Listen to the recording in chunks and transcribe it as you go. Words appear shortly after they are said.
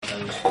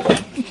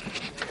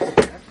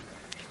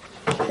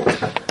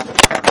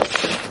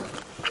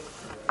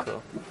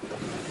Cool.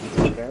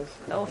 Guys?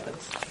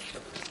 Elephants.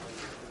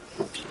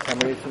 How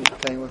many things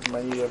playing with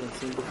money you haven't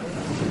seen before?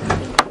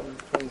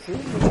 Can you see?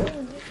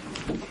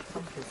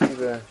 You see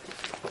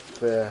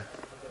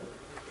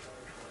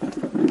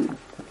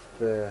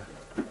the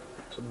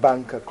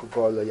banca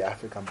Coca-Cola, the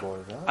African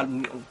border.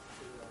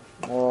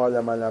 Oh,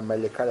 la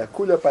malakala.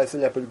 Kula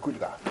pasila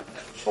pelikuda.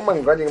 Oh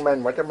my God,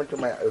 man, what happened to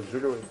my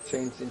Zulu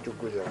changed into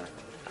Gujarat?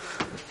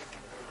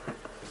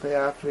 Hey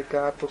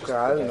Africa,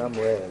 Pokal,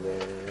 Namuele.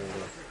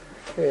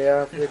 Hey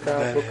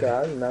Africa,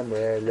 Pokal,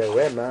 Namuele,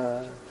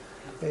 Wema.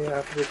 Hey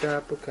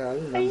Africa, Pokal,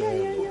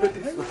 Namuele.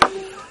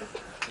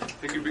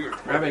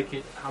 Rabbi,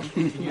 can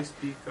you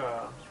speak?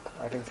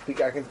 I can speak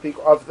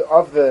of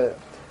the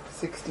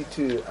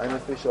 62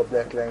 unofficial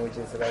black languages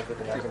in South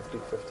Africa. I can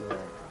speak 59.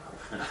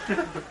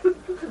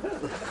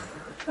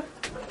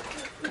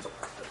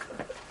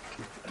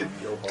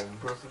 Go home.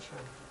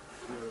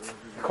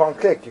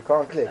 You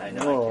can't click. I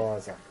know.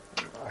 No,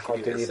 I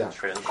can't tell you that.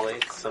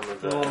 Translate some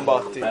of the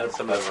Ngombati.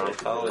 some of the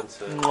Ramchal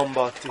into.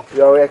 Ngombati.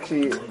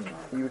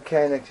 You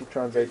can actually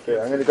translate there.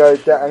 I'm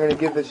going to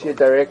give this here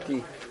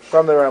directly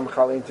from the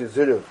Ramchal into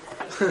Zulu.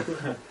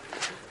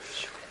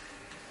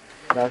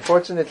 Now,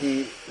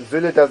 unfortunately,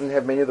 Zulu doesn't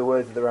have many of the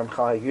words that the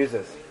Ramchal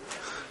uses,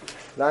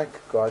 like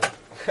God.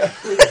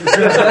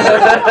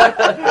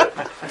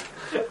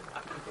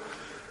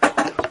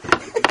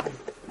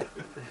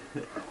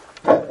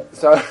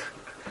 So,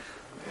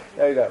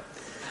 there we go.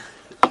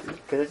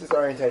 Okay, let's just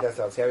orientate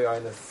ourselves. Here we are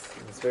in this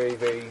very,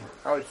 very,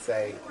 I would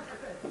say,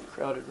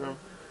 Crowded room.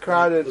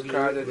 crowded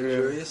room.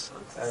 Luxurious.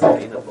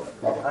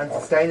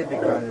 Unsustainably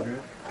crowded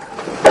room.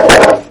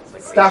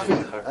 Stuffy,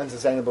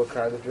 unsustainable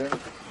crowded room.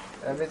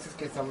 And let's just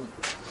get some.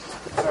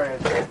 Sorry,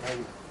 maybe.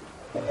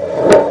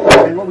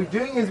 And what we're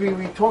doing is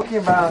we're talking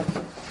about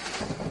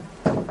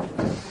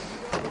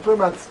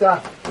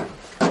stuff.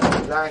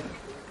 Like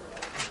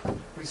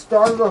we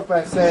started off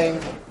by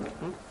saying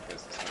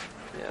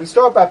we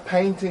start by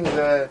painting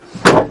the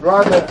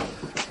rather.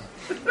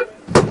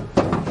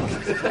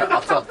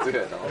 I'll talk to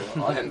it.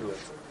 I'll handle it.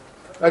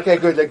 Okay,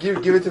 good. Like give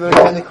it to the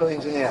mechanical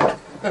engineer.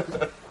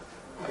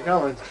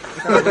 Come on.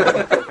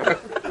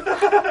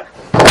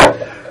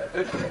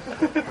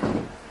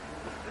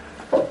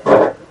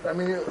 I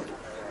mean,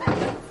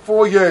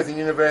 4 years in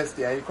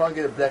university and you can't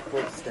get a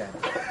blackboard to stand.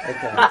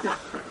 Okay.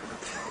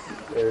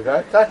 There we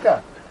go.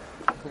 Taka.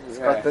 He's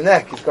got the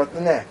neck.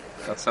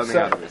 Got something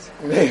out of it.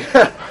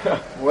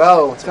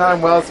 Well,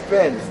 time well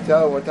spent.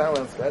 Tell what time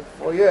well spent.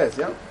 4 years,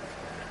 yeah?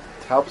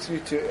 It helps you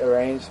to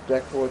arrange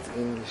blackboards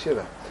in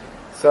yeshiva.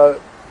 So,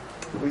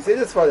 we said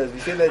as follows. We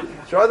said that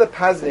it's rather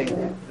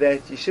puzzling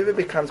that yeshiva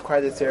becomes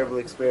quite a cerebral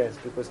experience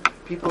because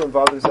people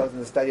involve themselves in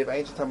the study of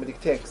ancient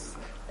Talmudic texts.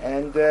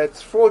 And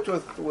it's fraught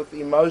with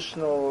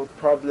emotional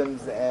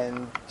problems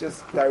and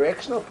just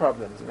directional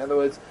problems. In other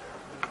words,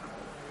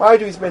 why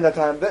do we spend our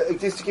time?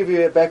 Just to give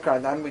you a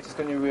background, we're just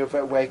going to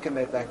reawaken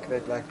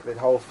that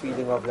whole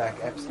feeling of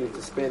absolute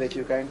despair that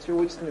you're going through.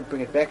 We're just going to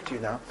bring it back to you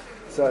now.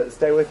 So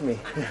stay with me.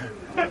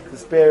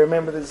 Despair.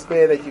 Remember the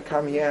despair that you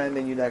come here and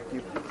then you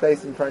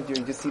place in front of you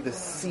and just see the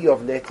sea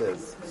of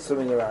letters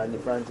swimming around in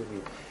front of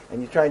you,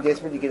 and you try and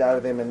desperately get out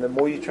of them. And the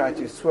more you try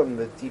to swim,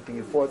 the deeper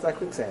you fall. It's like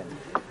quicksand.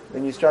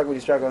 Then you struggle,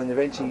 and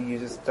eventually you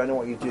just don't know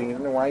what you're doing. You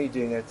don't know why you're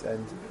doing it.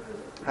 And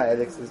hi,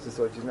 Alex. This is just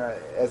what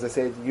as I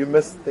said, you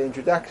missed the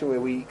introduction where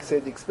we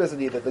said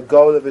explicitly that the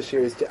goal of a shir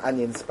is to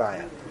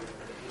uninspire.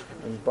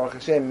 And Baruch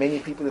Hashem, many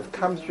people have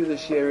come through the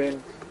shirim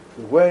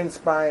who were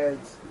inspired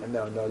and they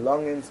are no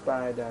longer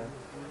inspired. I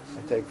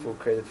take full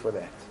credit for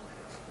that.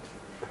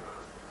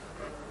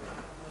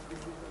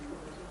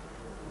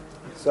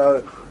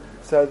 So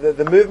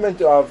the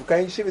movement of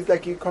going to shiva is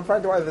like you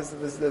confront one of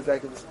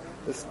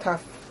this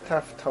tough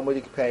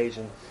Talmudic page,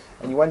 and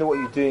you wonder what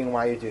you're doing and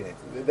why you're doing it.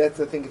 That's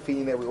I think a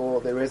feeling that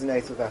that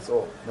resonates with us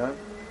all. No,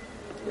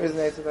 it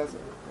resonates with us.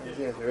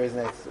 Yes, it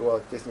resonates. Well,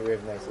 it definitely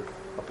resonates with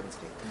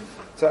Hopinski.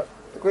 So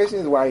the question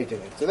is, why are you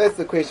doing it? So that's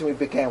the question we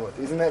began with.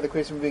 Isn't that the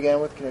question we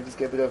began with? Can I just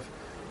get a bit of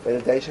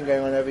validation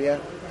going on over here?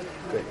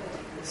 Good.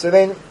 So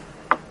then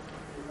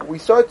we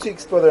start to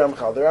explore the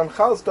Ramchal. The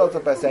Ramchal starts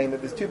off by saying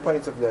that there's 2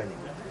 points of learning.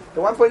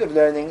 The one point of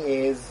learning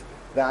is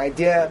the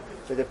idea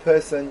that a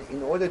person,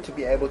 in order to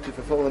be able to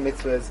fulfill the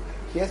mitzvahs,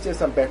 he has to have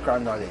some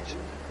background knowledge.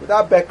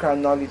 Without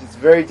background knowledge, it's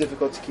very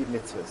difficult to keep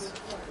mitzvahs.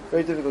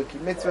 Very difficult to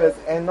keep mitzvahs,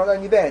 and not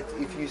only that,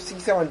 if you see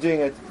someone doing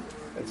it,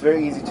 it's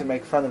very easy to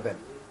make fun of them.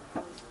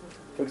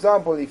 For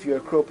example, if you're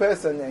a cruel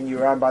person and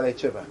you're around by their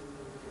tshuva,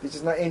 there's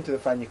just no end to the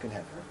fun you can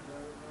have.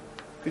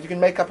 Because you can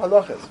make up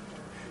halachas,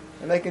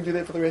 and they can do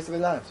that for the rest of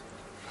their lives.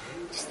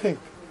 Just think.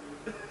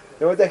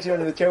 That was actually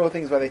one of the terrible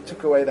things why they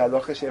took away the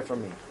halacha share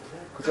from me.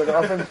 Because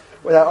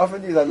what I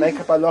often do is I make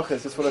up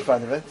halachas just for the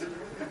fun of it.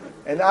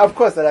 And now, of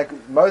course,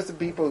 most of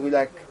the people who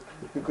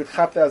could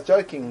chapt, I was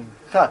joking,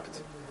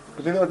 chapt.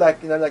 Because we know the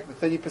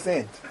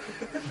 30%.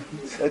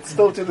 It's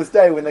still to this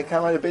day when they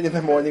come out of bed in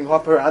the morning,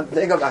 hop around,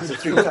 Lego Master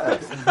 3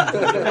 times.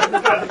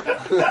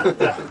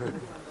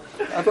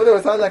 I thought it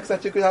would sound like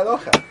such a good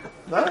halacha.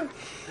 No?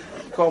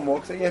 You can't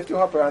walk, so you have to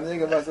hop around and you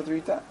can muscle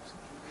 3 times.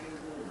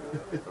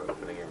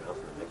 Opening your mouth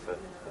and make that.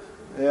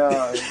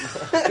 Yeah,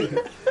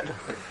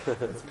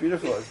 it's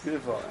beautiful. It's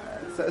beautiful.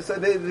 So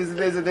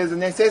there's a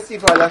necessity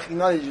for halachic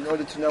knowledge in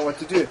order to know what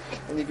to do.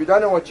 And if you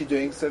don't know what you're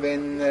doing, so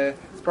then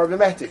it's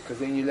problematic because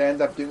then you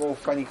end up doing all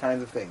funny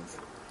kinds of things,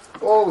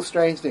 all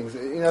strange things.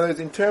 You know,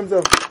 in terms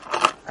of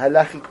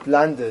halachic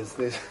blunders,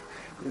 there's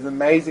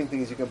amazing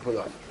things you can pull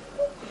off.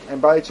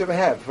 And Baalei Tshuva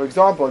have. For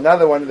example,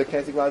 another one of the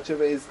classic Baalei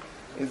Tshuva is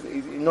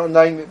not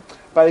knowing that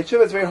Baalei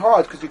Tshuva is very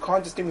hard because you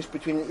can't distinguish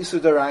between an Isur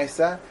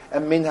D'Oraisa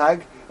and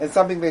Minhag and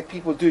something that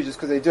people do just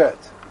because they do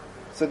it.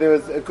 So there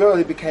was a girl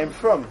who became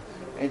frum,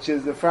 and she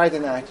was a Friday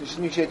night, and she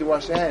knew she had to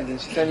wash her hands, and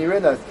she suddenly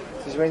realized.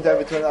 So she went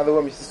over to another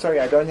woman. She said, "Sorry,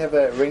 I don't have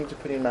a ring to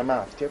put in my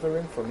mouth. Do you have a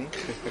ring for me?"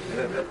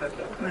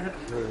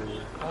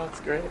 Oh, that's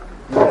great.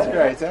 That's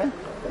great, huh?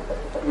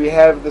 We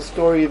have the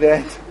story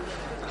that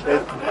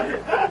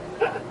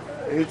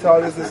who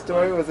told us the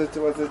story? Was it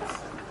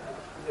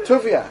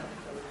Tuvia?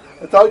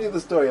 I told you the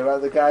story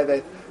about the guy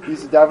that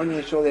used to daven in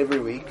the shul every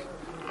week,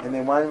 and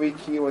then one week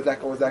he was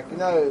like, you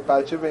know,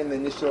 Baalei Tshuva in the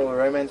initial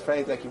romance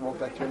phase, like he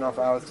walked like 2.5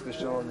 hours to the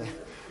shul and then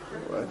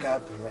woke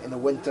up in the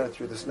winter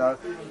through the snow,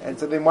 and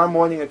so then one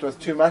morning it was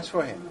too much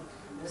for him,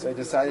 so he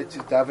decided to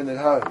daven at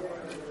home.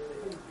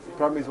 The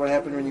problem is what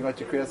happened when you got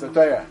to Kriyas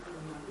HaTorah.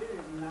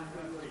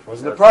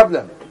 Wasn't a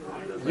problem.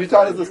 You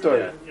told us the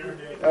story.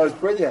 That was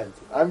brilliant.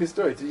 I'm your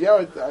story. Did you hear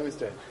it? I'm your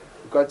story.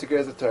 We got to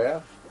Kriyas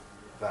HaTorah.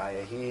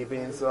 Vayehi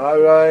bin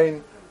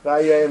Saharon,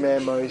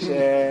 Vayemem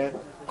Moshe,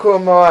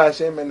 Kumo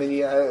Hashem, and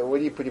then what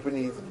do you put? You put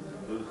in his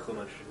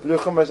Blue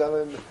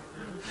Chumash.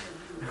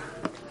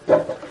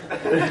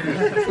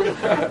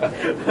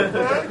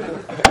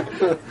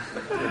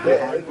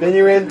 Then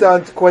he went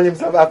on to call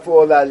himself up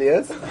for all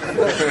aliyahs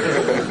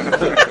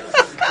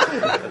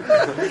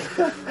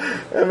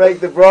and make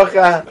the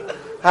bracha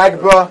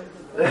Hagba.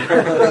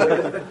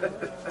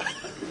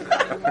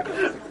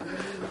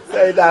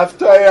 Say the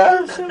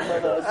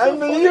Haftarah.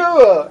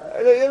 Unbelievable.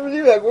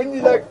 Like, wouldn't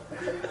you like?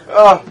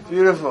 Oh,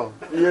 beautiful.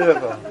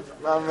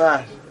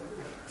 Mamash.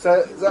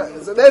 So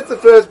that's the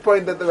first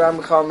point that the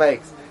Ramchal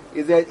makes,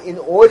 is that in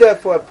order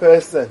for a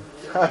person,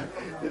 don't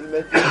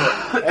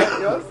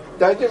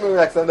you remember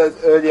like some of those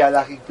early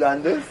halachic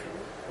blunders,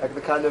 like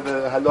the kind of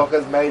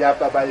halachas made up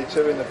by Baalei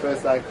Tshuva in the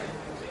first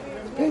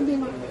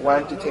depending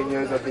 1 to 10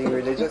 years of being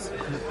religious?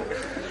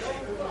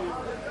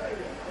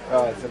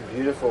 Oh, some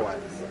beautiful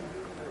ones.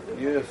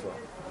 Beautiful.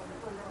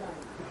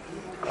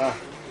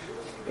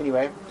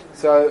 Anyway,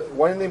 so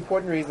one of the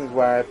important reasons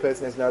why a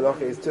person has no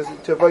halacha is just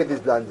to avoid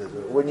these blunders.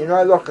 When you know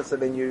halacha, so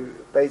then you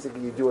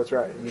do what's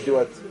right. You do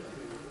what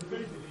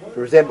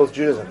resembles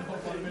Judaism.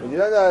 When you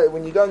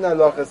don't know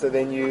halacha, so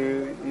then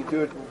you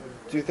do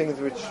things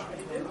which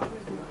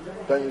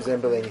don't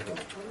resemble anything.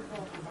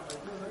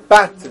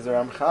 But as a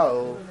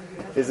Ramchal,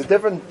 there's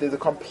a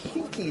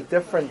completely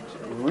different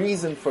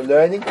reason for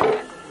learning.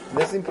 And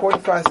this is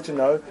important for us to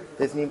know.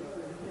 There's a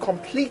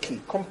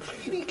completely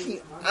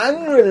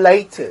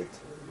unrelated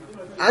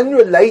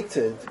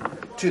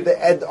to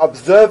the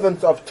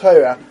observance of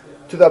Torah,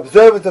 to the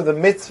observance of the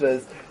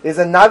mitzvahs. There's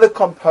another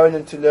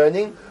component to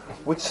learning,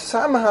 which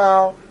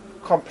somehow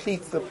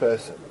completes the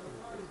person.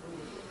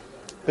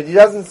 But he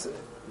doesn't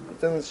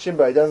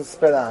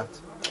spell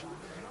out.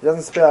 He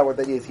doesn't spell out what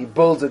that is. He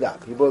builds it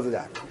up. And he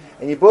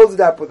builds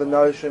it up with the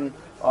notion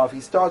of, he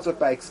starts off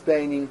by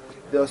explaining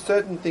there are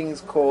certain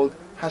things called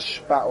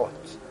hashpa'ot.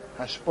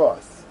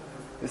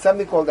 There's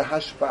something called the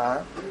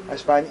hashpa'ah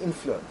and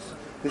influence.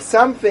 There's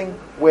something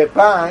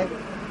whereby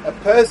a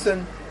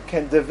person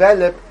can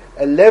develop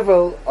a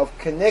level of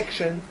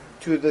connection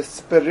to the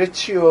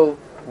spiritual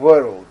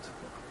world.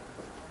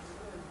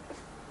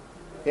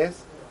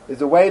 Yes?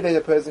 There's a way that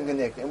a person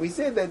connects. And we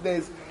said that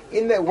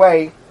in that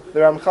way,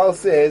 the Ramchal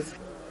says,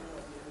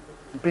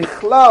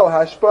 Bichlal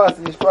hashpa'as,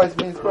 and hashpa'as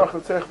means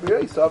bracha tzarech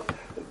b'yosav,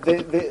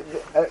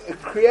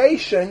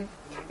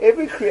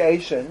 every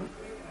creation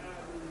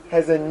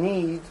has a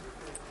need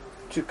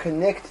to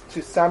connect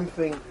to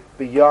something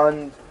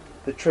beyond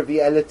the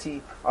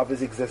triviality of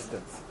his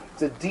existence.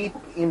 It's a deep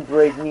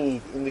inbred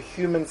need in the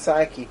human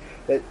psyche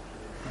that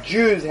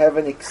Jews have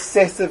an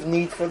excessive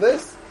need for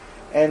this,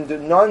 and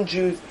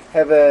non-Jews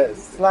have a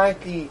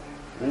slightly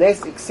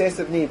less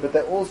excessive need, but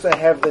they also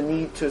have the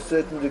need to a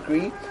certain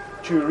degree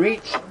to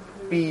reach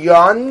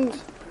beyond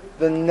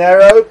the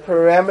narrow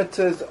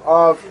parameters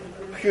of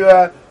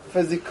pure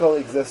physical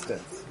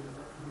existence.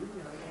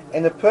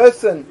 And a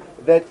person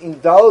that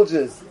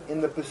indulges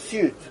in the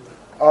pursuit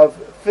of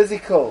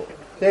physical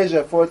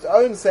pleasure for its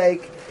own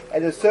sake,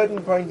 at a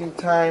certain point in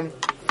time,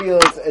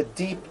 feels a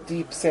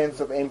deep sense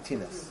of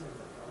emptiness.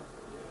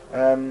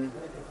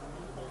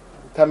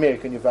 Tamir,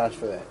 can you vouch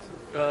for that?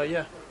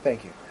 Yeah.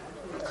 Thank you.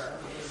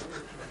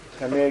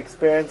 Tamir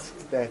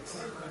experienced that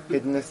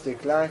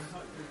hedonistic life,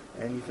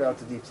 and he felt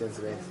a deep sense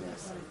of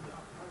emptiness.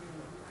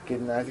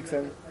 Gideon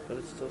Isaacson? But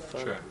it's still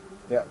fun. Sure.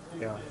 Yeah.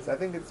 So I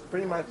think it's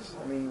pretty much,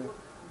 I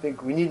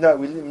think we need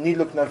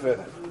look no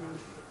further.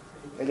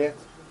 Elliot?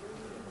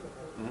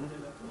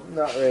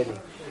 Not really.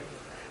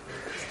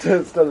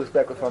 Still looks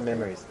back with fond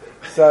memories.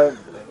 So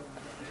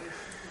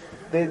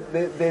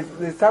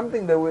there's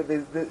something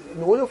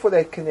in order for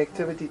that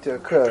connectivity to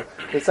occur,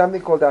 there's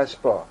something called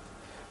ashpah.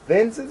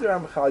 Then says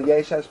Ramchal,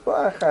 Yesh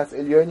ashpah achas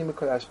elyonim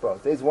mikol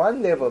ashpah. There's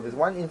one level, there's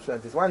one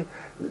influence, there's one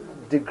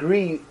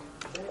degree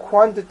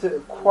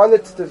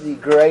qualitatively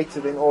greater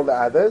than all the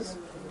others.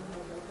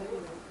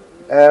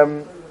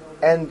 And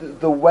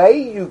the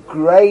way you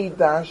grade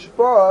the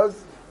ashpahs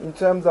in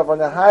terms of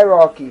on a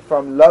hierarchy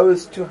from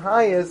lowest to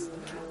highest,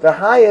 the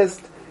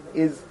highest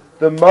is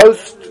the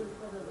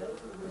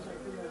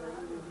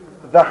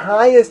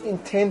highest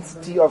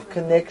intensity of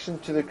connection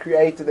to the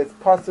Creator that's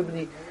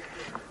possibly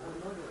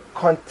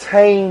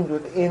contained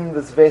within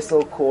this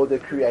vessel called the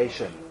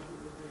creation.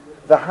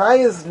 The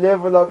highest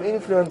level of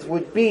influence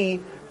would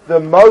be the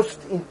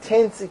most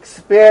intense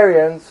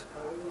experience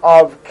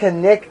of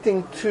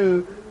connecting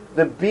to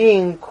the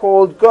being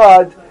called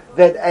God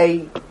that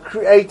a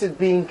created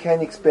being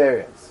can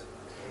experience.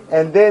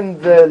 And then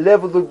the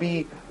level would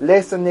be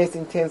less and less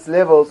intense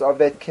levels of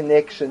that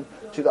connection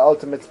to the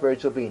ultimate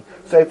spiritual being.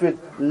 So if you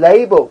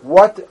label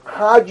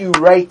how do you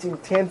rate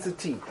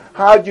intensity?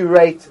 How do you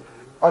rate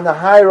on a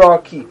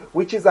hierarchy,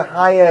 which is a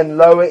higher and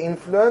lower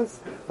influence?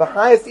 The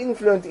highest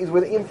influence is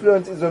where the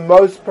influence is the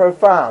most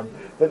profound.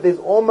 That there's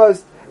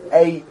almost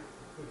a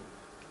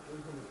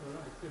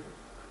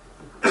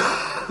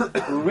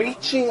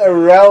reaching a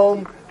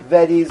realm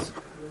that is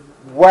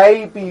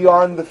way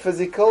beyond the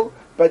physical,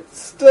 but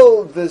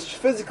still this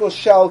physical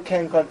shell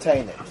can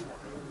contain it.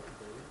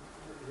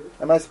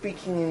 Am I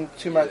speaking in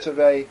too much of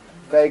a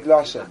vague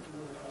lashon? Do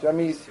you want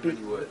me to speak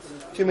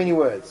too many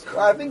words? Well,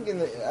 I think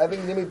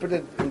let me put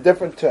it in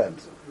different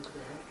terms.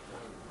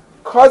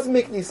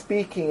 Cosmically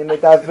speaking, in the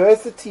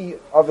diversity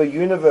of a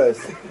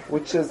universe,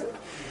 which has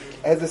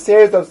a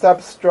series of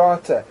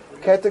substrata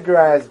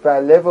categorized by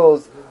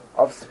levels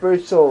of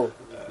spiritual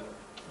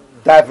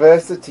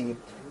diversity,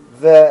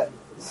 the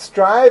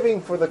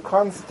striving for the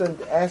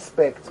constant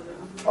aspect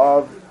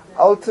of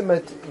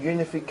ultimate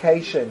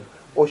unification,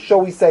 or shall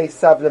we say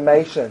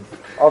sublimation,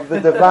 of the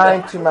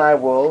divine to my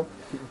will,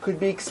 could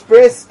be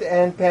expressed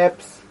and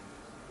perhaps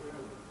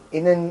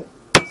in a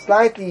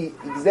slightly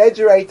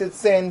exaggerated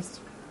sense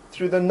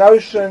through the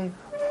notion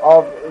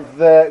of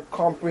the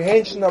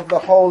comprehension of the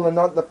whole and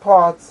not the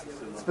parts,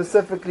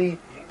 specifically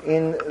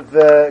in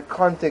the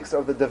context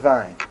of the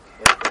divine.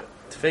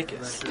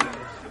 Tefekis.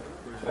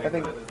 I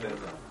think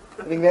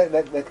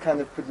that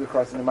kind of puts it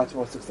across in a much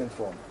more succinct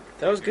form.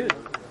 That was good.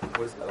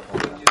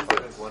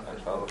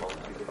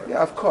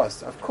 Yeah, of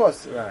course,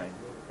 Ryan.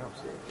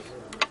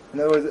 In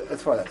other words,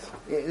 as follows.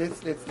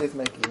 Let's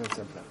make it even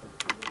simpler.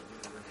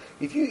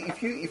 If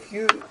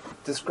you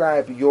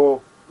describe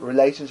your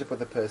relationship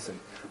with a person,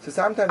 so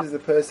sometimes it's a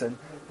person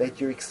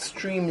that you're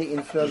extremely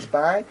influenced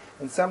by,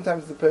 and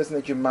sometimes it's a person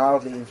that you're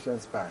mildly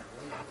influenced by.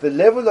 The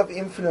level of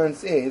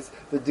influence is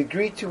the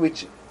degree to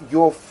which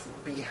your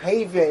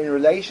behavior in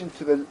relation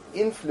to the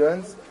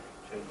influence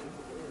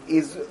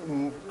is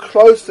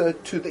closer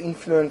to the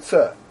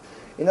influencer.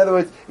 In other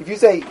words, if you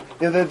say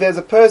there's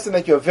a person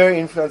that you're very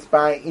influenced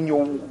by in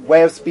your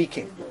way of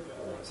speaking,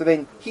 so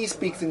then he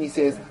speaks and he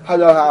says,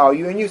 "Hello, how are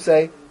you?" and you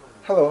say,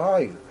 "Hello, how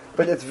are you?"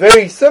 But it's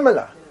very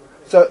similar.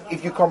 So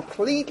if you're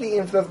completely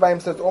influenced by him,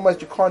 so it's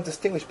almost you can't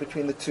distinguish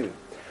between the two.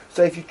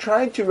 So if you're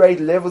trying to rate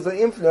levels of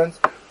influence,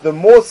 the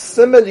more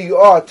similar you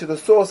are to the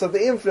source of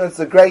the influence,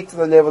 the greater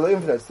the level of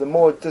influence. The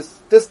more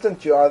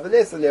distant you are, the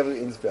less the level of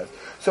influence.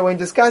 So when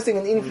discussing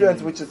an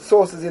influence which is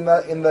sources in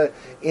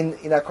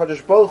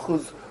HaKadosh Baruch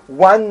Hu's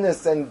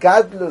oneness and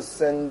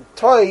gadlus and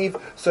toiv,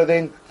 so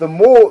then the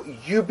more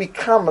you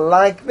become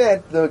like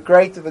that, the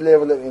greater the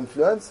level of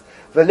influence.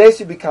 The less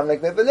you become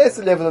like that, the less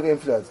the level of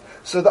influence.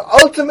 So the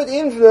ultimate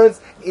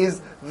influence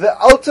is the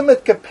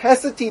ultimate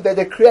capacity that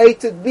a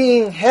created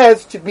being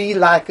has to be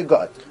like a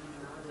God.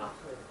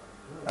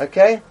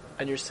 Okay?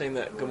 And you're saying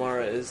that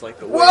Gemara is like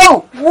the way.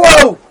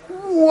 Whoa!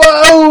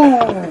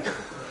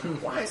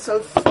 Why so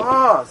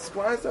fast?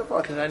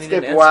 Because I need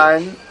Step an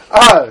one.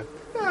 answer.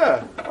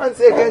 1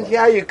 second,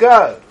 here you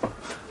go.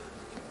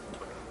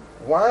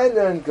 Why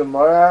learn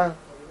Gemara?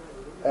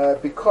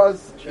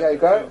 Because, here you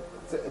go.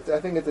 I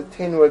think it's a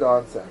 10-word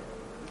answer.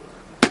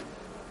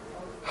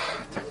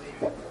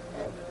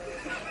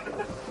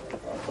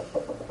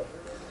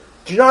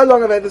 Do you know how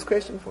long I've had this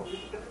question for?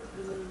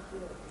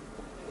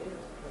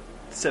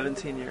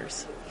 17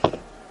 years.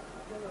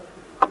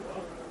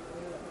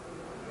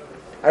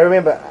 I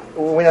remember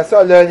when I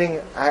started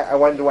learning, I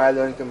wondered why I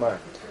learned Gemara.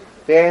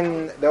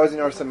 Then that was in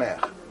Or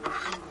Sameach.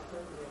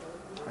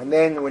 And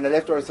then when I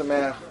left Or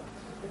Sameach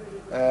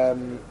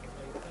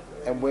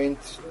and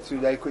went to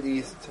Lakewood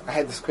East, I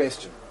had this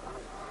question.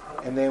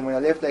 And then when I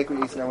left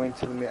Lakewood East and I went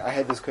to the Mir, I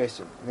had this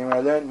question. And then when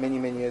I learned many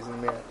years in the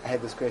Mir, I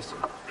had this question.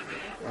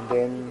 And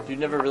then... You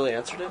never really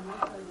answered it?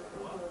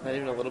 Not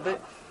even a little bit?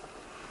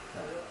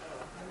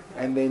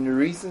 And then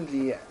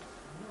recently,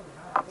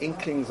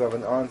 inklings of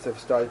an answer have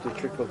started to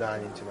trickle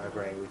down into my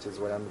brain, which is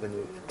what I'm going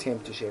to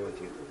attempt to share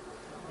with you.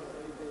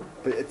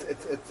 But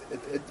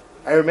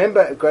I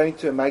remember going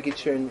to a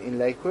Magicher in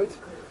Lakewood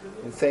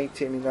and saying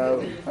to him, how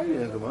do you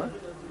know Gemara?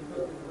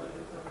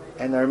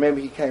 And I remember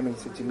he came and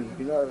said to me,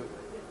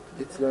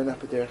 let's learn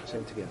up a Derech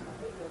Hashem together.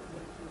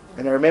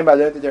 And I remember I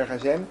learned the Derech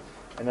Hashem,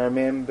 and I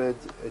remembered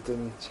it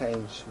didn't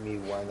change me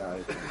one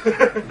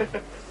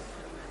iota.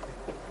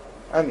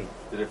 I mean,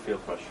 did it feel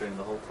frustrating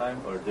the whole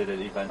time, or did it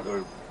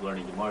or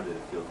learning Gemara, did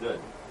it feel good?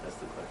 That's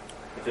the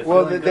question.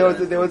 Well,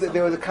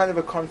 there was a kind of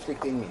a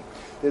conflict in me.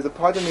 There's a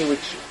part of me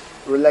which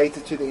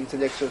related to the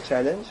intellectual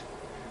challenge,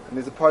 and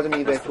there's a part of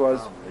me that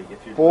was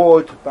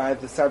bored by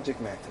the subject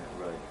matter.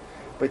 Right.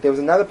 But there was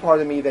another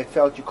part of me that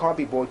felt you can't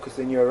be bored because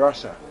then you're a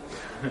Russia.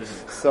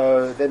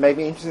 So that made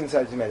me interested in the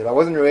subject matter. But I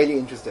wasn't really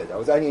interested. I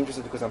was only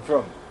interested because I'm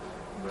from.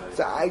 Right.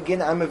 So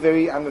I'm a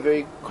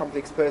very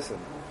complex person.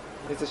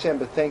 It's a shame,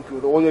 but thank you.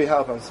 With all your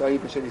help, I'm sorry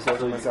for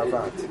sorting myself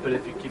out. But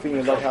if you keep feeling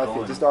a lot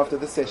healthier, just after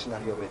this session I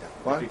feel better.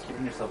 What? If you're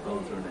keeping yourself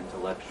going through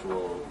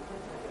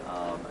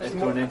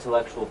an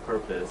intellectual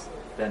purpose,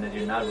 then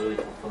you're not really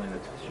fulfilling the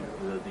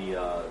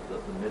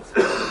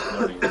mitzvah of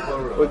learning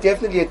Torah. Well,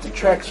 definitely it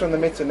detracts from the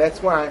mitzvah, and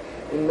that's why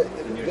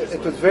it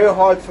was very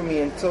hard for me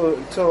until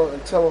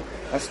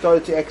I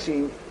started to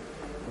actually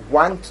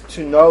want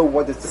to know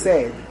what it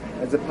said,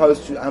 as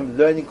opposed to I'm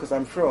learning because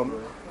I'm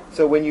from.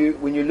 So when you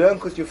learn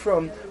because you're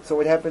from, so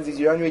what happens is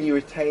you don't really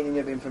retain any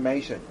of the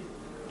information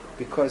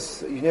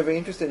because you're never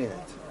interested in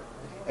it.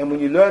 And when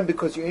you learn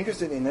because you're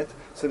interested in it,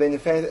 so then a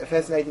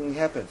fascinating thing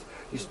happens.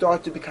 You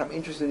start to become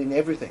interested in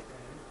everything.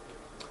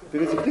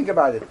 Because if you think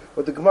about it,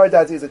 what the Gemara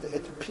does is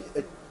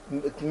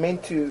it's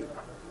meant to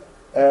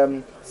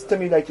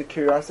stimulate your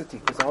curiosity,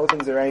 because the whole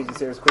thing's arranged in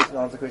series question,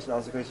 answer, question,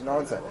 answer, question,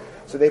 answer.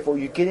 So therefore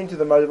you get into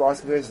the mode of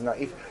asking questions. Now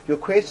if your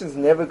questions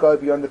never go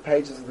beyond the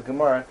pages of the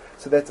Gemara,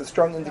 so that's a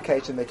strong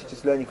indication that you're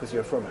just learning because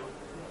you're from it.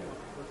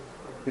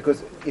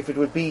 Because if it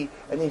would be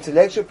an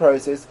intellectual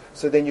process,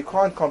 so then you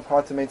can't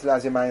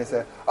compartmentalize your mind and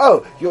say,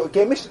 you're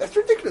Gemish, that's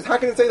ridiculous, how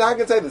can it say that, how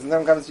can it say this? And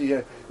someone comes to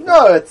you,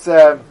 it's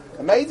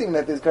amazing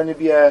that there's going to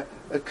be a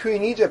coup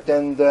in Egypt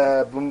and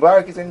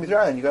Mubarak is in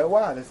Mitzrayim. And you go,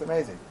 wow, that's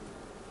amazing.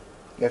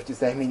 You have to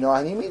say,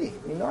 Minani Mili.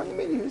 Minani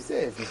Mili, who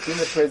says? He's been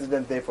the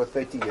president there for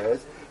 30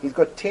 years. He's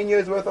got 10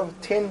 years worth of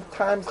 10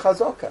 times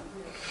Chazaka.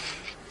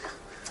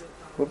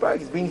 Mubarak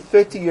has been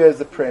 30 years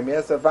the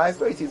premier, so vice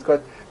versa, he's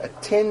got a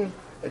 10,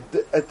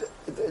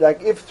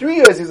 like if 3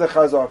 years he's a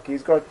Chazaka,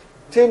 he's got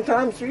 10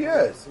 times 3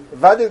 years.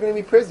 Vada is going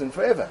to be president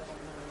forever.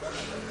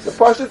 It's a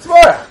Pashat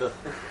Svara.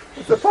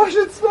 It's a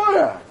Pashat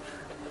Svara.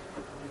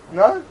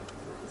 No?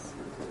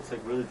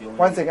 Like really the only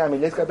one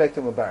second, let's go back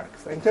to Mubarak.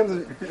 So in terms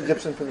of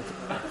Egyptian politics,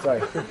 sorry.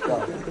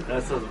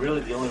 That's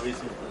really the only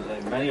reason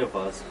many of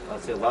us,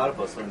 I'd say a lot of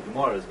us, learn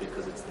Gemara is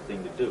because it's the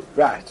thing to do.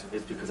 Right.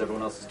 It's because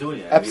everyone else is doing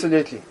it.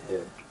 Absolutely.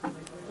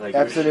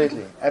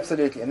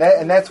 Absolutely.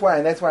 And that's why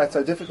it's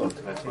so difficult.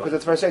 Because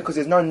it's frustrating because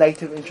there's no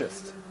native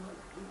interest.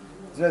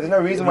 There's no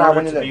reason why I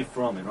want to be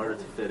from, in order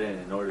to fit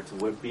in order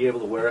to be able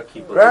to wear a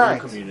kippah in the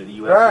community,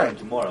 you have to learn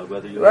tomorrow,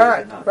 whether you learn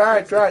it or not.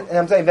 Right. And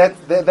I'm saying that's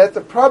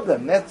the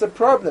problem. That's the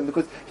problem,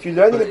 because if you're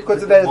learning it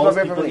because of that, it's not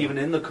very people even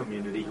in the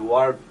community who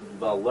are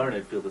well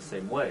learned feel the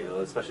same way,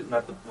 especially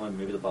not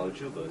maybe the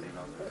Balajuba,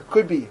 It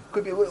could be.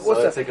 So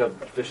also, it's like a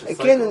vicious again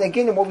cycle. And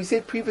again, what we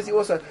said previously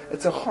also,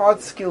 it's a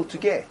hard skill to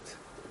get.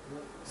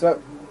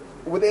 So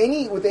with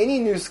any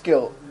new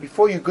skill,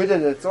 before you're good at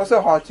it, it's also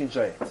hard to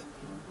enjoy it.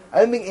 I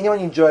don't think anyone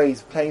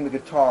enjoys playing the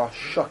guitar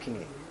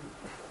shockingly.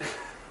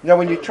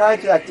 When you try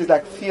to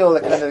feel the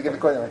kind of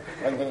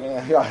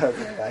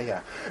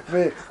yeah.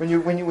 When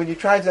you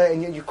try to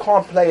and you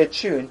can't play a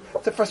tune,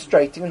 it's a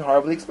frustrating and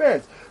horrible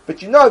experience.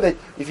 But you know that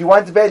if you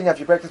want it bad enough,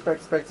 you practice,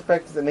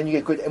 and then you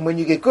get good. And when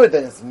you get good,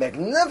 then it's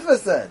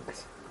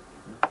magnificent,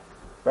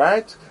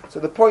 right?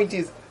 So the point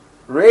is,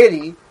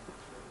 really,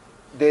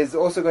 there's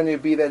also going to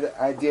be that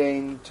idea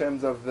in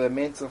terms of the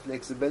mental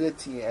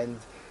flexibility and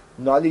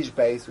knowledge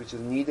base which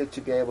is needed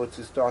to be able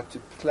to start to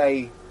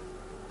play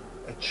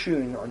a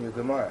tune on your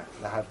Gemara.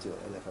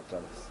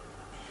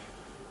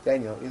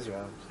 Daniel,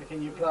 Israel. So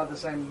can you apply the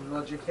same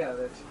logic here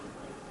that,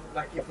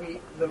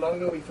 the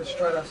longer we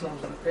frustrate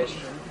ourselves with a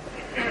question,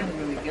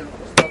 when we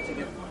start to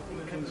get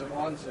kinds of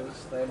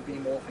answers, they'll be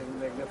more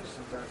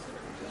magnificent to us.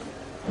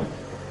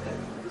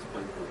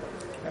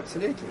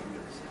 Absolutely.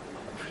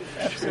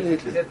 Is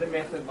that the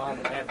method behind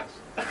the madness?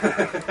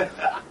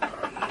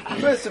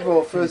 First of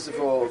all,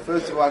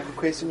 I could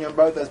question you on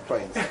both those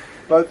points.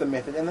 Both the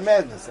method and the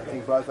madness. I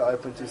think both are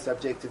open to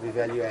subjective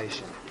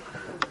evaluation.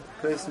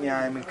 Personally,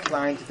 I am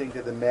inclined to think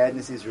that the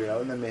madness is real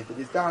and the method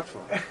is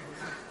doubtful.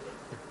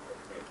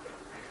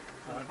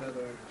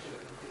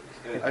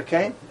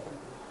 Okay?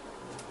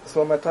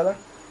 So, Matala?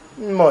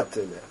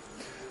 Motala.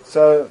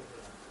 So,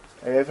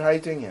 how are you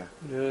doing here?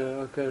 Yeah,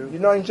 okay. You're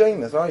not enjoying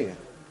this, are you?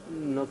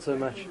 Not so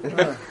much.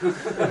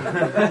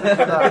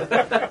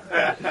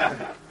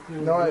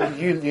 No,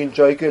 you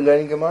enjoy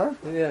learning Gemara?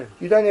 Yeah.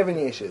 You don't have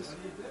any issues?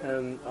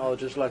 I would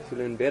just like to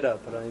learn better,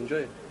 but I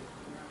enjoy it.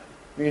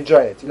 You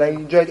enjoy it. You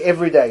enjoy it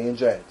every day. You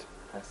enjoy it.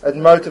 It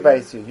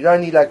motivates you. You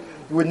don't need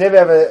you would never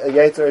have a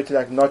Yetzer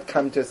to not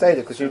come to a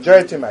Seder because you enjoy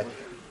it too much.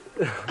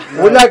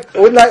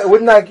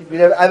 Wouldn't like you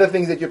have other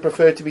things that you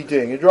prefer to be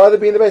doing? You'd rather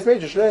be in the base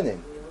just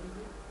learning.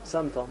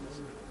 Sometimes.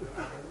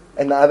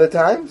 And the other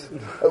times,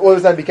 all of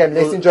a sudden became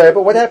less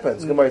enjoyable. What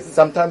happens?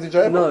 Sometimes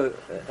enjoyable.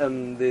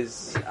 No,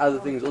 there's other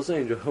things also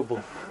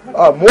enjoyable.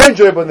 Oh, more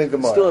enjoyable than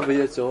Gemara. Still have a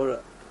Yetzer Hara.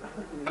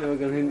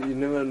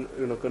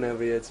 You're not going to have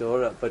a Yetzer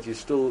Hara, but you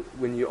still,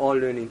 when you are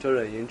learning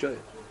Torah, you enjoy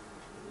it.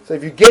 So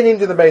if you get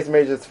into the base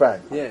major, it's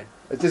fun. Yeah.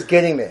 It's just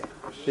getting there.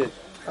 Yeah.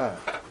 But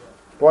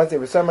one thing,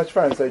 it was so much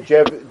fun. So do you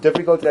have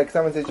difficulty, like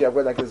someone says, I've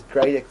got like this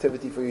great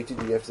activity for you to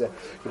do. You have to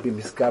be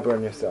misgaber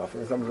on yourself.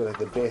 And someone's got like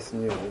the best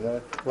news, you know.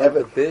 What,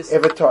 the best?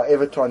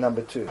 Avatar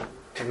number 2.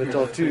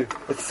 Avatar 2.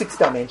 It's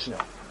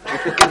 6-dimensional.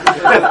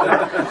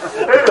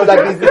 So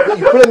like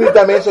you put in these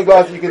dimensional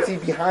glasses, you can see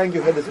behind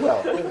your head as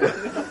well.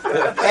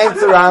 And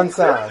surround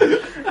sound. I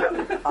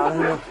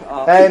don't know.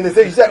 And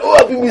so you say,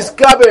 I'll be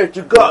misgaber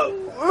to go.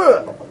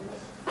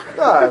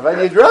 No, but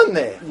you'd run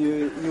there.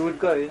 You would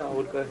go, yeah, I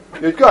would go.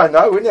 You'd go,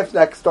 no? Wouldn't you have to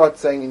like start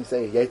saying and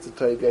say, Yetzer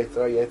Tov.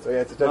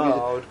 No,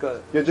 I would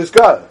go. You'd just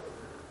go.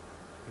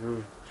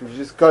 You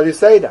just go to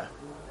Seder.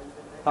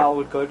 I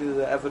would go to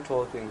the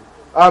Avatar thing.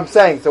 I'm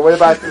saying, so what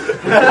about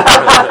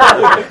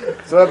Gemara?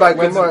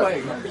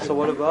 So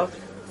what about?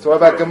 So what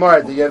about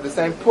Gemara? Do you have the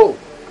same pull?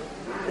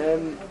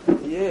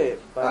 Yeah.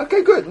 But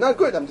Okay, good. No,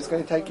 good. I'm just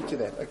going to take you to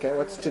that. Okay,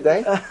 what's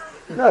today?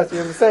 No, so you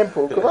have the same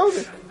pull.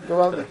 Gewaldig.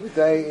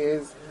 Today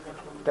is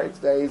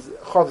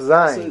Chav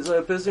Zayin. So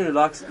a person who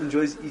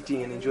enjoys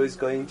eating and enjoys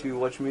going to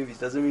watch movies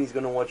doesn't mean he's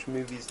going to watch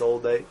movies the whole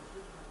day.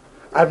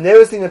 I've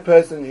never seen a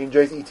person who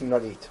enjoys eating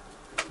not eat.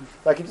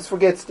 Like he just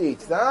forgets to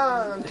eat.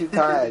 I'm too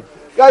tired.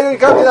 Guys, you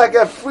come to like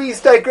a free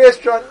steak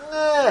restaurant.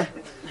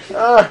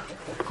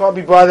 Can't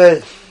be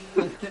bothered.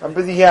 I'm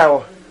busy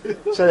here.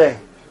 Chilling.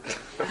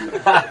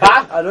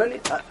 I don't.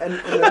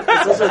 And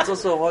it's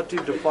also hard to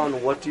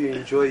define what do you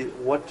enjoy,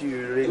 what do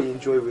you really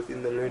enjoy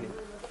within the learning.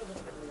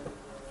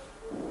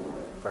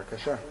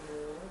 Sure.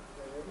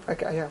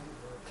 Okay, yeah.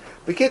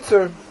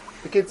 B'kitzur,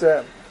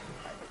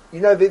 you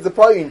know, there's a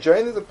part you enjoy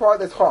and there's a part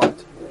that's hard.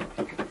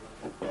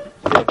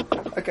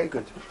 Okay,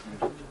 good.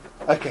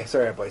 Okay,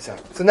 sorry, boys.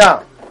 So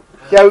now,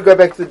 here we go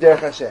back to the Derech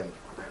Hashem.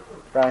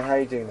 Brian, how are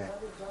you doing there?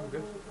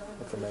 Good.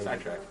 That's amazing.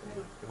 Sidetracked.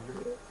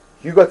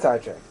 You got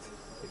sidetracked.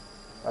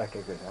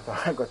 Okay, good. I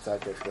thought I got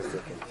sidetracked for a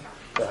second.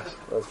 Gosh,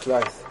 that was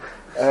close.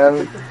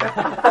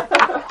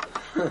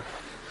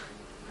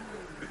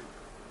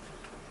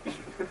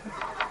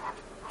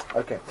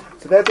 Okay,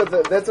 so that's what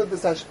the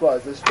Hashpah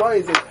is. The Hashpah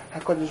is that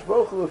HaKadosh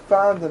Baruch Hu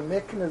found a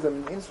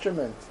mechanism, an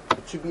instrument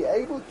to be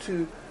able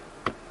to,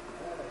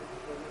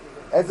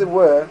 as it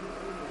were,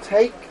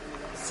 take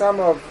some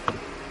of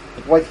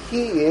what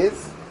He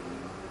is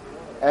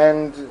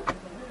and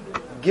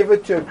give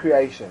it to a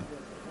creation.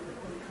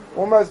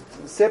 Almost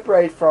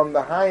separate from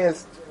the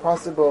highest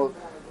possible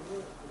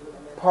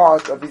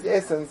part of His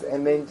essence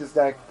and then just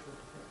like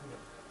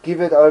give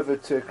it over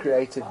to a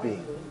created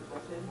being.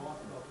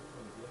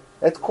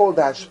 That's called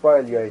the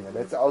Hashpah Elyoina.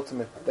 That's the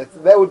ultimate.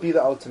 That would be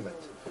the ultimate.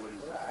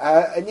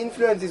 An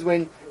influence is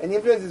when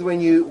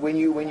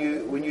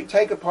you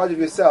take a part of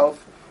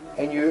yourself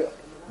and you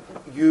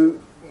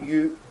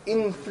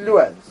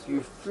influence,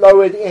 you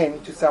flow it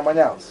into someone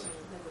else.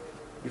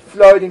 You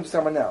flow it into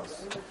someone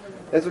else.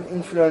 That's what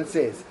influence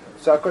is.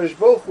 So HaKadosh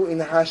Baruch Hu in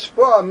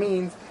Hashpah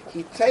means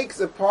He takes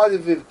a part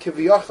of it,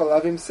 Kiviyachal,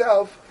 of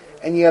Himself,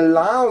 and He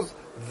allows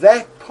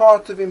that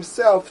part of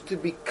Himself to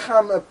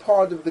become a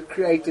part of the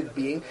created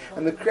being,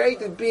 and the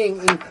created being,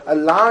 in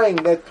allowing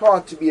that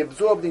part to be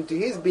absorbed into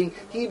His being,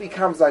 He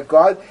becomes like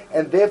God,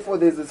 and therefore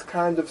there's this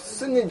kind of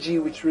synergy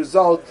which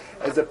results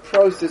as a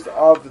process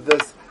of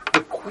this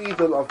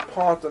bequeathal of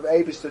part of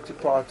Eibishter to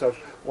part of.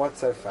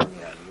 What's so funny,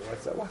 Andy?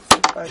 What's so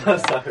funny?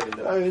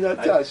 Sorry,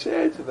 no.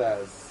 Share it with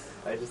us.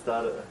 I just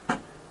thought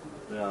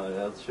no,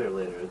 I'll share it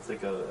later. It's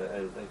like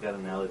I got an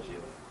analogy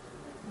of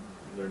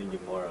learning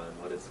Gemara and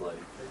what it's like.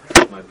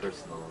 My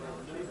personal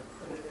analogy.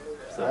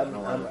 So I'm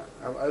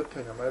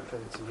open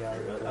to young.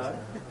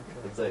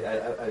 It's like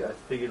I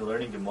figured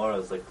learning Gemara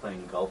is like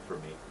playing golf for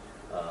me.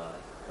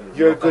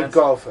 You're a good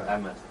golfer.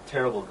 I'm a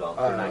terrible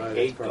golfer, and I that's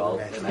hate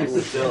golf, problematic. and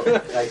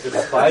I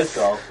despise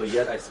golf, but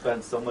yet I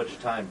spend so much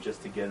time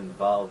just to get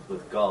involved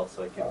with golf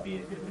so I can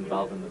be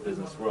involved in the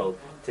business world,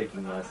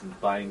 taking lessons,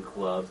 buying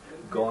clubs,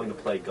 going to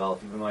play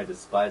golf, even though I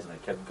despise it. I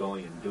kept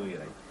going and doing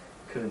it. I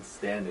couldn't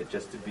stand it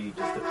just to feel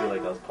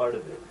like I was part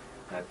of it.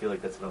 And I feel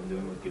like that's what I'm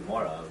doing with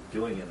Gemara. I'm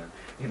doing it,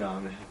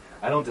 and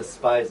I don't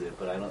despise it,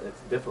 but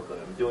it's difficult.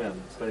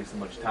 I'm spending so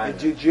much time.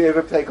 Did you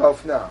ever play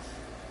golf now?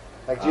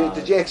 Like,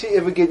 did you actually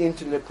ever get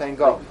into playing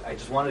golf? I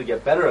just wanted to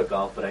get better at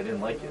golf, but I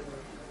didn't like it.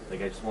 Like,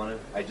 I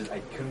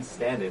couldn't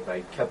stand it, but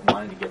I kept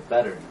wanting to get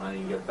better and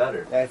wanting to get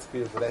better. That's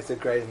beautiful. That's a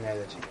great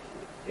analogy.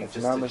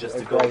 Just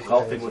to go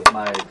golfing with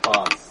my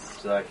boss,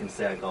 so I can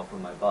say I golf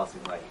with my boss,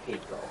 even though I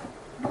hate golf.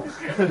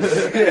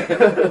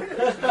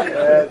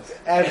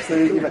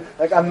 Absolutely.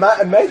 Like,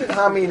 imagine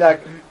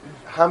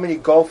how many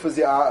golfers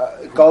there are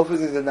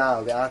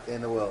now out there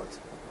in the world.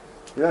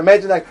 You know,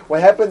 imagine like what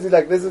happens is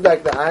like this is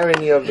like the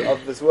irony of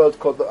this world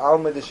called the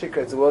Alma de Shikra.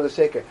 It's the world of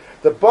Sheker.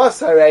 The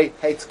boss Hare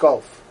hates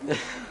golf,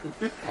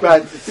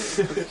 but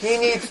he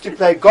needs to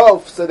play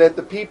golf so that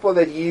the people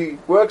that he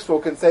works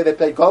for can say they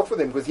play golf with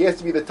him, because he has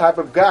to be the type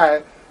of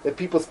guy that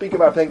people speak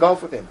about playing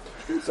golf with him.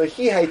 So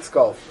he hates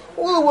golf.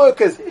 All the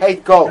workers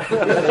hate golf. So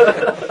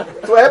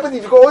what happens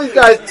is you've got all these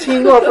guys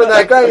teaming off and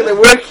they're going and they're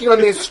working on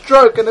their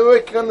stroke and they're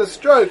working on the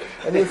stroke,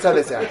 and inside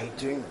they say, I hate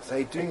doing this, I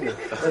hate doing this.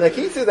 And like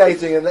he says I hate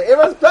doing it, and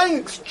everyone's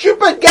playing a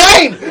stupid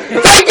game!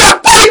 Take your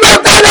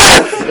paper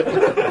tennis!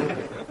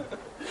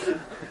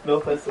 No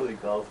offense to the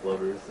golf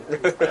lovers.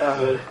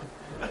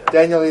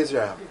 Daniel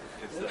Israel.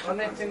 On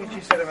that thing that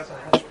you said about the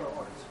hashbra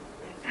ones.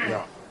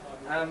 Yeah.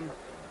 I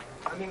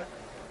mean,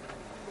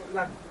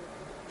 like,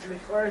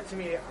 refer to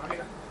me, I mean,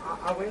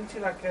 I went to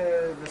like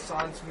the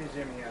Science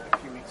Museum here a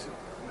few weeks ago,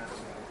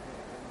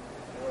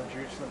 in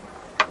Jerusalem.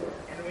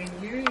 And when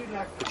you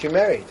like... But you're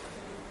married.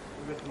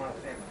 With my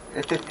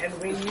family. And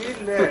when you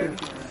learn...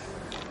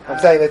 I'm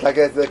saying that like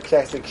that's the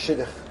classic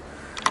shidduch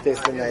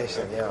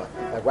destination, yeah.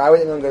 Like why would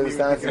anyone go to the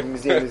Science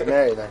Museum who's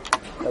married? Like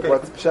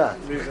what's the pshat?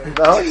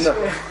 No,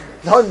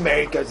 no one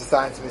married goes to the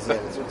Science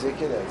Museum. It's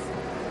ridiculous.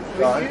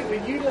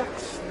 When you like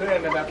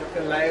learn about like,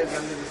 the layers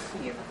under the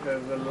sea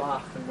and the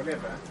life and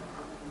whatever,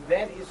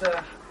 that is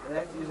an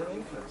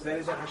influence. That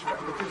is a hashbra.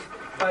 Because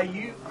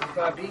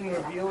by being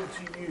revealed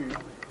to you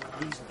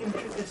these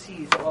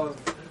intricacies of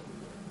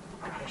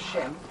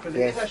Hashem, because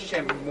it is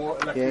Hashem, more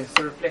like it's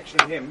a reflection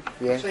of Him.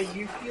 So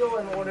you feel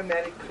an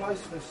automatic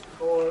closeness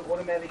or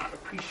automatic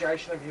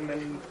appreciation of Him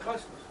and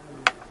closeness.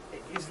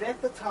 Is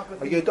that the type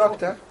of? Are you a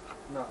doctor?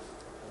 No.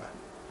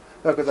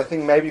 No, because I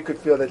think maybe you could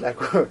feel that like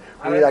when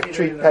we like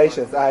treat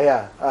patients.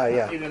 Yeah.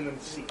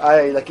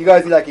 Like you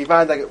guys like you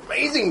find like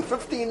amazing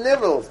 15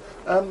 levels.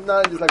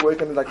 No, just like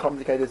working on like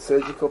complicated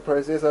surgical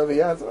process over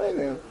here. It's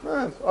amazing.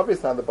 No,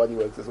 obviously how the body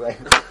works this way.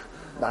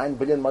 9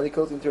 billion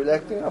molecules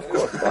interacting, of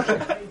course.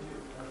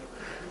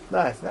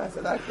 Nice, I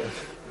like that.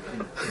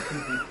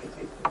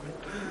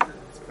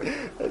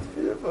 That's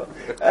beautiful.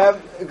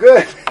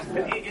 Good.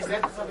 But is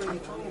that something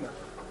you're talking about?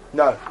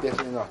 No,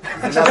 definitely not.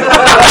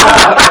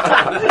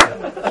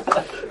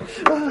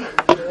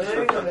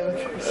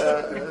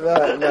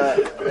 No,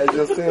 as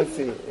you'll soon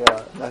see,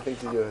 nothing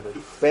to do with it.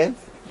 Ben?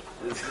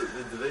 The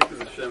Dveikus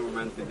Hashem we're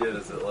meant to get,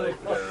 is it like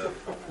a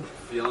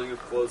feeling of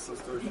closeness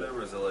to Hashem,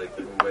 or is it like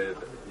a way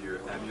that you're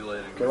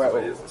emulating His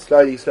ways?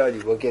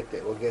 Slowly, we'll get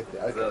there. Okay.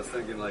 I was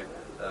thinking like,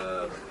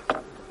 for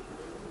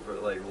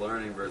like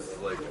learning versus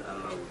like, I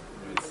don't know,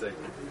 when you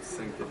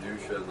sing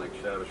Kedusha and like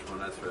Shabbos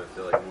Shmon Esrei, I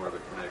feel like more of a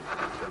connect to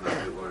Hashem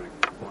as you're learning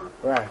more.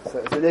 Right,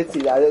 so let's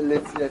see.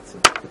 Let's see.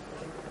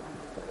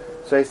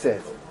 So he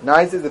says,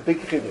 nice is a big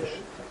Kiddush.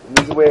 And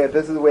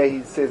this is where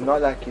he says,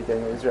 not like you,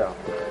 Daniel Israel.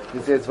 He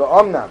says,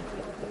 V'omnam.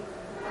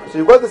 So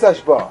you've got this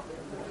Ashbah.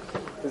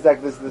 There's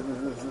like this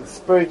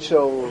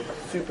spiritual,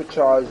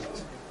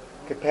 supercharged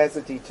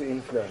capacity to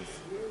influence.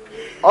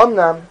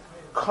 Omnam,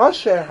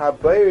 Kosher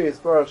HaBayris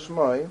Baruch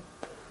Shmoi,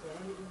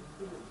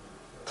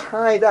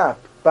 tied up,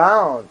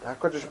 bound,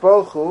 HaKadosh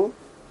Baruch Hu,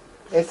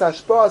 Es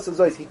Ashbah,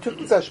 so he took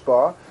this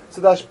Ashbah.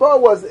 So the Ashbah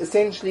was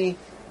essentially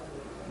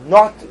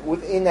not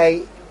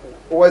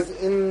was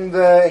in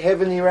the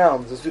heavenly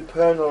realms, the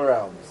supernal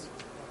realms.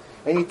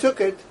 And he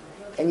took it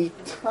and he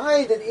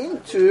tied it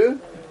into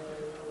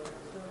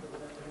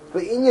the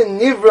Inyan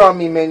Nivra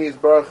Mimenu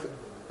Baruch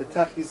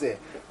B'Tachizeh.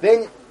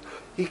 Then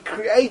he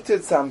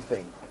created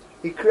something.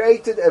 He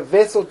created a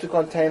vessel to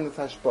contain the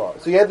Tashbah.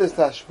 So he had this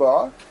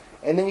Tashbah,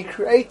 and then he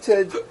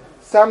created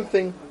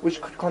something which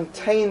could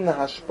contain the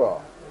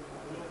Hashbah.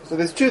 So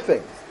there's two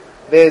things.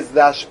 There's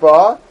the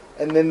Hashbah,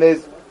 and then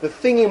there's the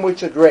thing in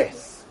which it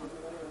rests.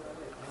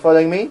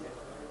 Following me?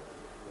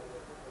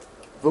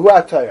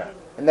 V'hu Torah,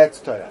 and that's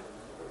Torah.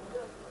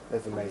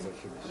 That's amazing.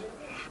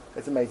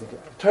 That's amazing.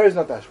 Torah is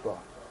not the Hashbah.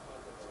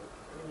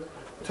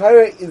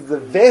 Torah is the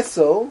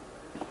vessel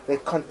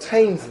that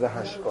contains the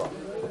Hashbah.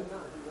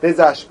 There's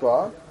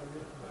Hashbah,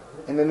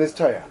 and then there's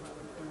Torah.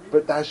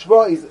 But the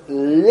Hashbah is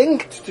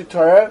linked to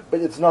Torah,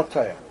 but it's not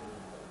Torah.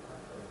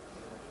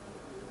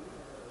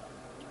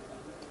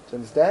 Do you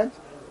understand?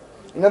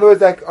 In other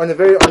words, like on a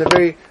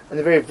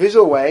very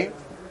visual way,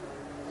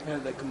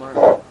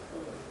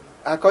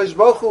 HaKadosh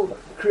Baruch Hu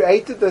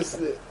created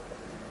this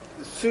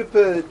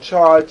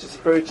supercharged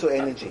spiritual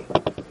energy.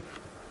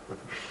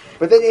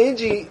 But that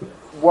energy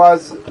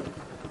was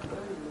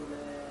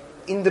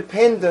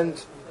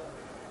independent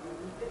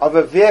of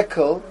a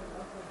vehicle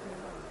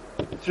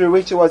through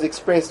which it was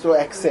expressed or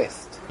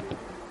accessed.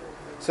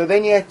 So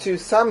then you had to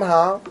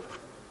somehow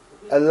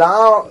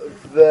allow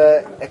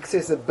the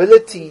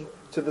accessibility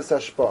to this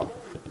Hashbah.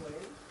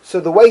 So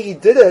the way he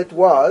did it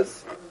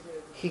was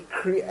he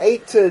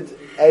created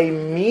a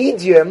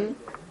medium,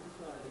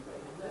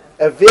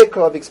 a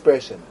vehicle of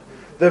expression.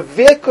 The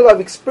vehicle of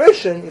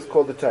expression is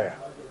called the Torah.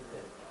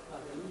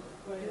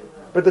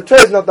 But the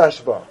Torah is not the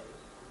Hashbah.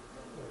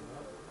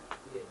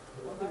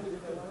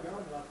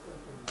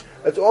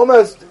 It's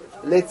almost,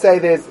 let's say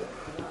there's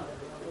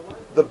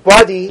the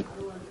body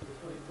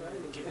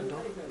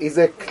is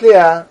a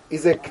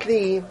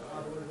kli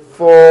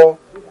for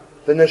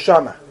the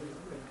neshama.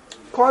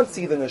 Can't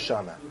see the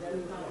neshama,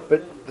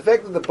 but the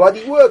fact that the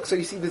body works, so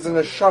you see there's a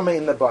neshama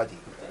in the body.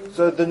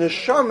 So the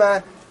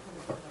neshama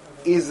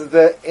is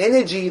the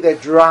energy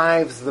that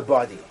drives the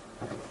body.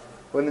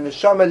 When the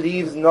neshama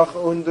leaves Noch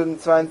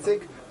 120,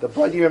 the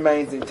body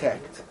remains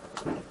intact.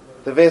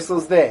 The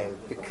vessel's there,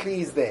 the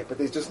kli's there, but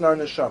there's just no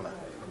neshama.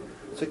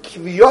 So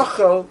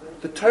Kivyochel,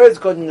 the Torah's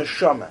got a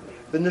neshama.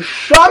 The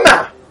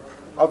neshama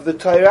of the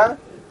Torah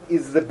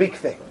is the big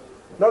thing,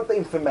 not the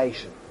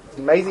information. It's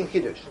an amazing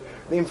Kiddush.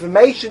 The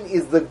information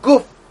is the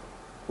guf,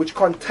 which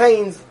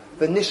contains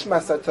the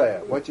nishmas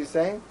HaTorah. What you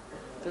saying?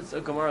 That's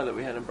a Gemara that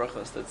we had in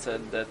Brachos that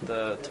said that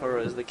the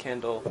Torah is the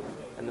candle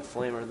and the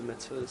flame are the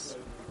mitzvahs.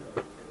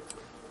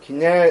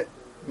 Kiner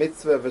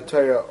mitzvah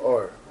v'Torah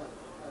or.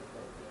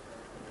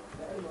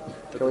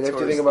 So we have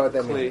to think about what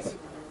that means.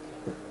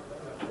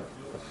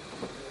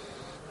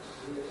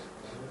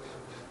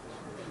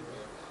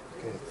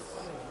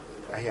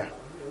 Okay. Yeah,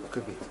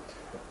 could be.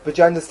 But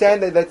you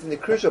understand that that's the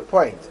crucial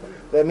point.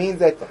 That means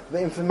that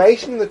the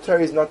information in the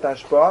Torah is not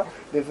Hashpah.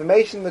 The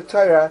information in the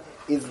Torah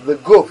is the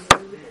guf.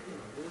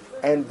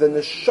 And the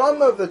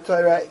neshama of the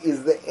Torah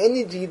is the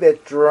energy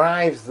that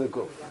drives the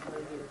guf.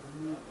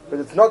 But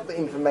it's not the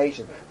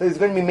information. There's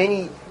going to be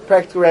many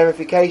practical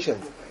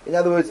ramifications. In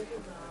other words,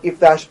 if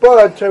the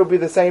Hashpah and Torah would be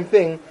the same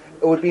thing,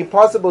 it would be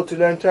impossible to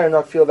learn Torah and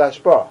not feel the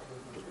Hashpah.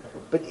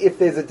 But if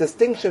there's a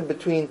distinction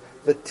between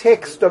the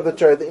text of the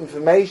Torah, the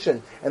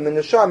information, and the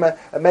neshama,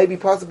 it may be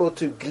possible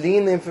to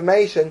glean the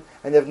information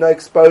and have no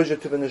exposure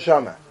to the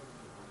neshama.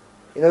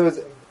 In other words,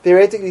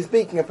 theoretically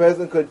speaking, a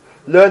person could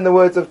learn the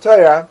words of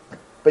Torah,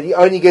 but he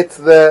only gets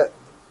the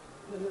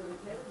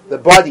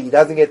body, he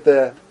doesn't get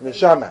the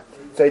neshama.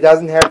 So he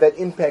doesn't have that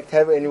impact,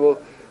 and we will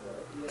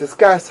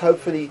discuss,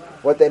 hopefully,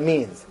 what that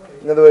means.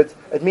 In other words,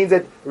 it means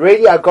that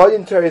really our God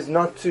in Torah is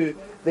not the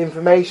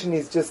information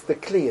is just the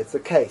kli, it's the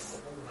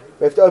case.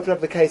 We have to open up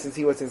the case and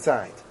see what's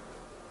inside.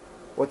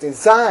 What's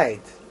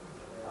inside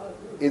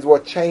is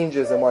what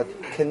changes and what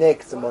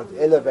connects and what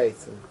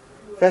elevates and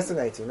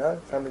fascinating, no?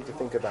 Something to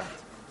think about.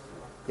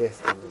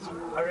 Yes.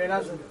 I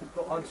realize that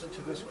the answer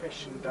to this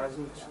question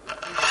doesn't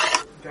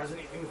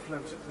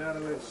influence it. In other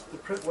words,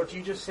 what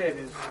you just said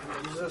is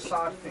a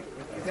side thing.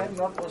 Is that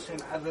not also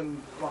in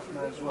Adam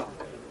Chochmah as well?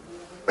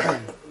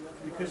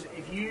 Because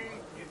if you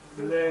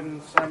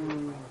learn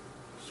some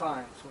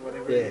science or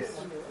whatever it is,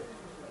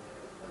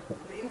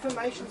 the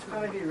information's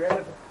kind of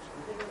irrelevant.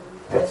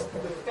 It's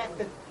the fact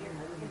that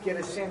you get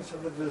a sense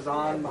of the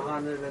design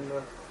behind it and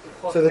the...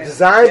 So the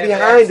design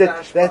behind it,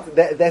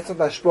 that's not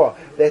Hashpah.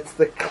 That's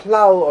the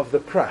klal of the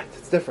prat.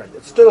 It's different.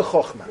 It's still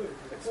Chochmah.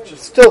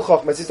 It's still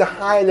Chochmah. It's just a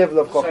high level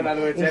of Chochmah. So in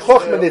other words, in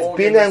Chochmah there's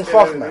Bina and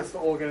Chochmah. That's the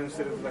organ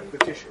instead of like the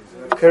tissues.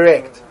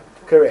 Correct.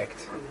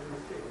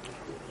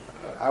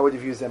 I would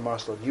have used that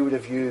Marshall. You would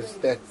have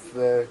used that's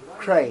the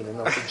crane and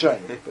not the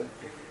joint.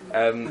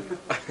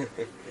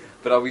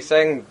 But are we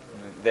saying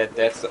that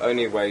that's the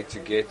only way to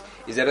get?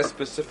 Is that a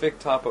specific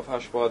type of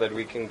hashpah that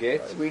we can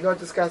get? We're not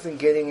discussing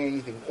getting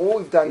anything. All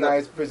we've done now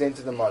is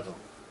presented the model.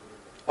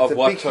 Of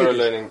what Torah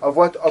learning? Of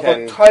what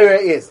Torah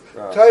is.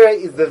 Right. Torah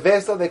is the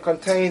vessel that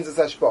contains this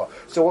hashpah.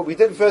 So what we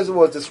did first of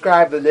all was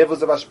describe the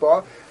levels of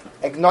hashpah,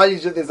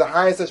 acknowledge that there's the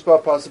highest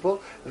hashpah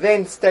possible.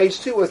 Then stage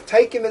 2 was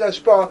taking the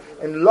hashpah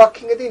and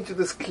locking it into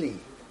this kli.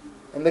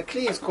 And the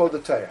kli is called the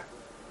Torah.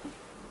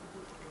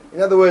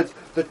 In other words,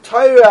 the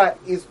Torah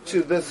is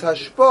to this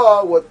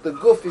hashpah what the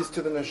guf is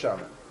to the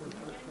neshama.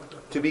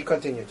 To be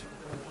continued.